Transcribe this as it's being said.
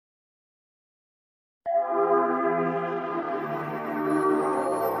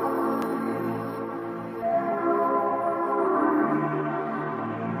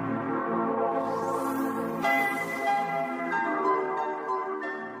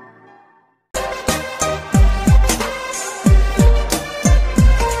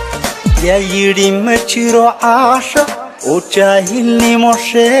يا يري ما جرو عاشق وجاهلنimo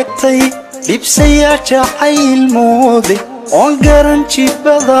sheegtay dhibsaya jacayl moode on garan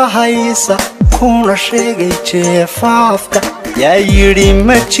jibada haysa kuna sheegay jeefaafka yaa yiri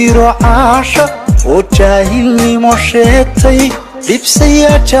ma jiro caashaq وجاهلنimo sheegtay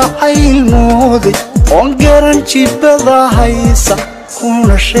dhibsaya jacayl moode on garan jibada haysa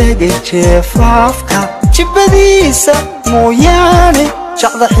kuna sheegay jeefaafka jibadiisa mooyaane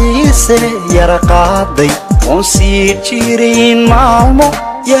jacda xiise yara qaaday on sii jirin maalmo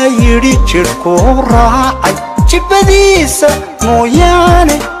yaa yiri jirku raacay jibadiisa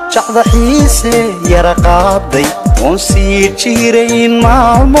mooyaane jacda xiise yara qaaday on sii jirin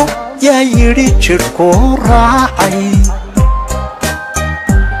maalmo yaa yiri jirku raacay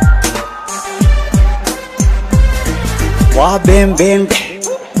waa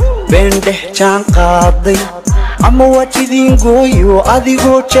bende jaan qaaday ama wajidin gooyo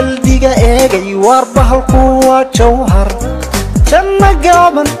adigoo jaldiga eegay war bahalku waa jawhar janna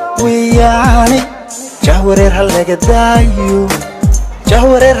gaaban weeyaane jahwareer hal laga daayo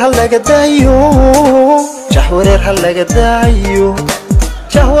jahwareer hal laga daayo jahwareer hal laga daayo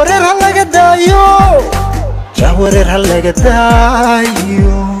jahwareer hal laga daayo jahwareer hal laga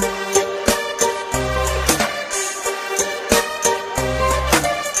daayo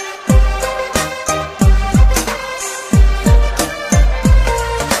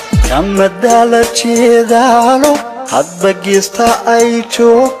kama dala jeedaalo hadba geesta ay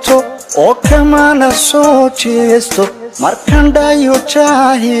joogto oo kamana soo jeesto markan dhayo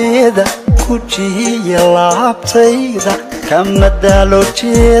jaaheeda ku jiya laabtayda kama dalo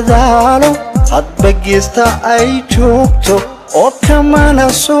jeedaalo hadba geesta ay joogto oo kamana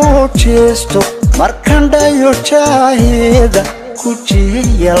soo jeesto markan dhayo jaaheeda ku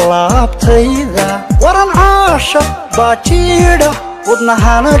jiya laabtayda waran caashaq baa jiidha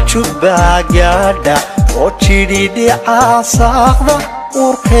wadnahana jubbaa gaadha oo jidhidhica saaqda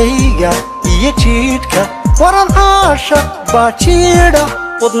uurkayga iyo jiidhka waran caashaq baa jiidha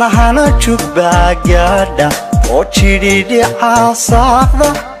wadnahana jubbaa gaadha oo jidhidhica saaqda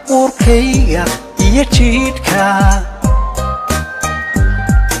uurkayga iyo jiidhka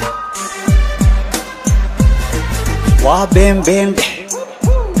waa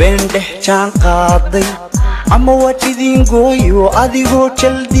bende jaan qaaday ama wajidin gooyo adigoo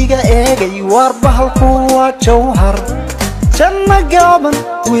jaldiga eegay war bahalku waa jawhar janna gaaban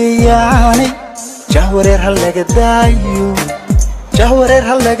weeyaane jahwareer hal laga daayo jahwareer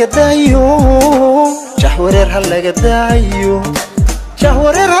hal laga daayo jahwareer hal laga daayo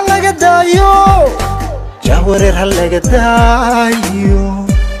jahwareer hal laga daayo jahwareer hal laga daayo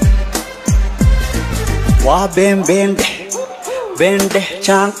waa bende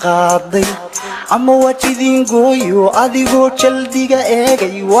jaan qaaday ama wajidin gooyo adigoo jaldiga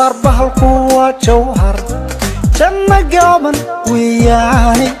eegay war bahalku waa jawhar janna gaaban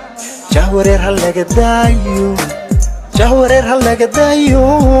weeyaane jahwareer hal laga daayo jahwareer hal laga daayo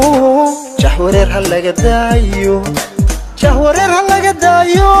jahwareer hal laga daayo jahwareer hal laga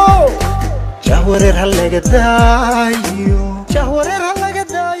daayo jahwareer hal laga daayo jahwareer hal laga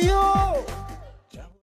daayo